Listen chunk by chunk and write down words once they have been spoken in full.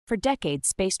For decades,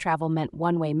 space travel meant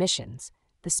one-way missions.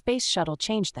 The Space Shuttle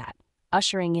changed that,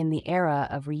 ushering in the era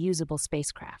of reusable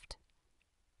spacecraft.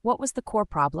 What was the core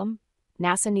problem?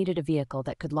 NASA needed a vehicle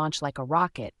that could launch like a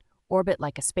rocket, orbit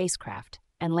like a spacecraft,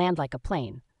 and land like a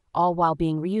plane, all while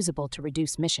being reusable to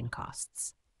reduce mission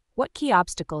costs. What key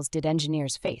obstacles did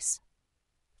engineers face?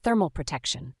 Thermal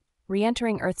protection.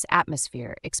 Re-entering Earth's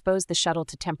atmosphere exposed the shuttle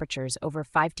to temperatures over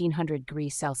 1500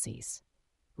 degrees Celsius.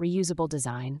 Reusable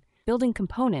design, building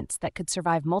components that could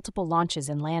survive multiple launches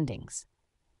and landings.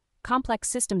 Complex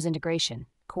systems integration,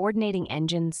 coordinating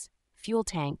engines, fuel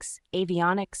tanks,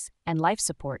 avionics, and life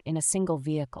support in a single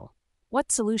vehicle.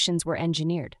 What solutions were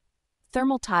engineered?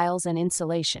 Thermal tiles and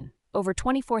insulation. Over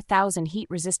 24,000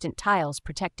 heat-resistant tiles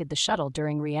protected the shuttle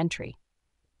during re-entry.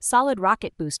 Solid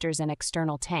rocket boosters and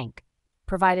external tank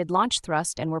provided launch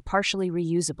thrust and were partially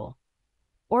reusable.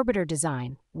 Orbiter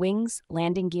design, wings,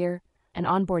 landing gear, and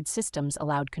onboard systems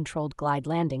allowed controlled glide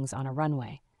landings on a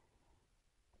runway.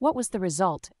 What was the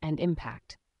result and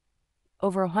impact?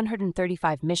 Over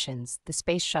 135 missions, the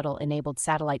Space Shuttle enabled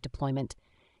satellite deployment,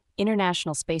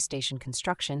 International Space Station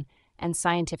construction, and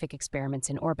scientific experiments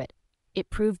in orbit. It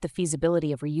proved the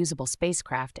feasibility of reusable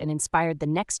spacecraft and inspired the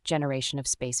next generation of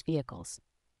space vehicles.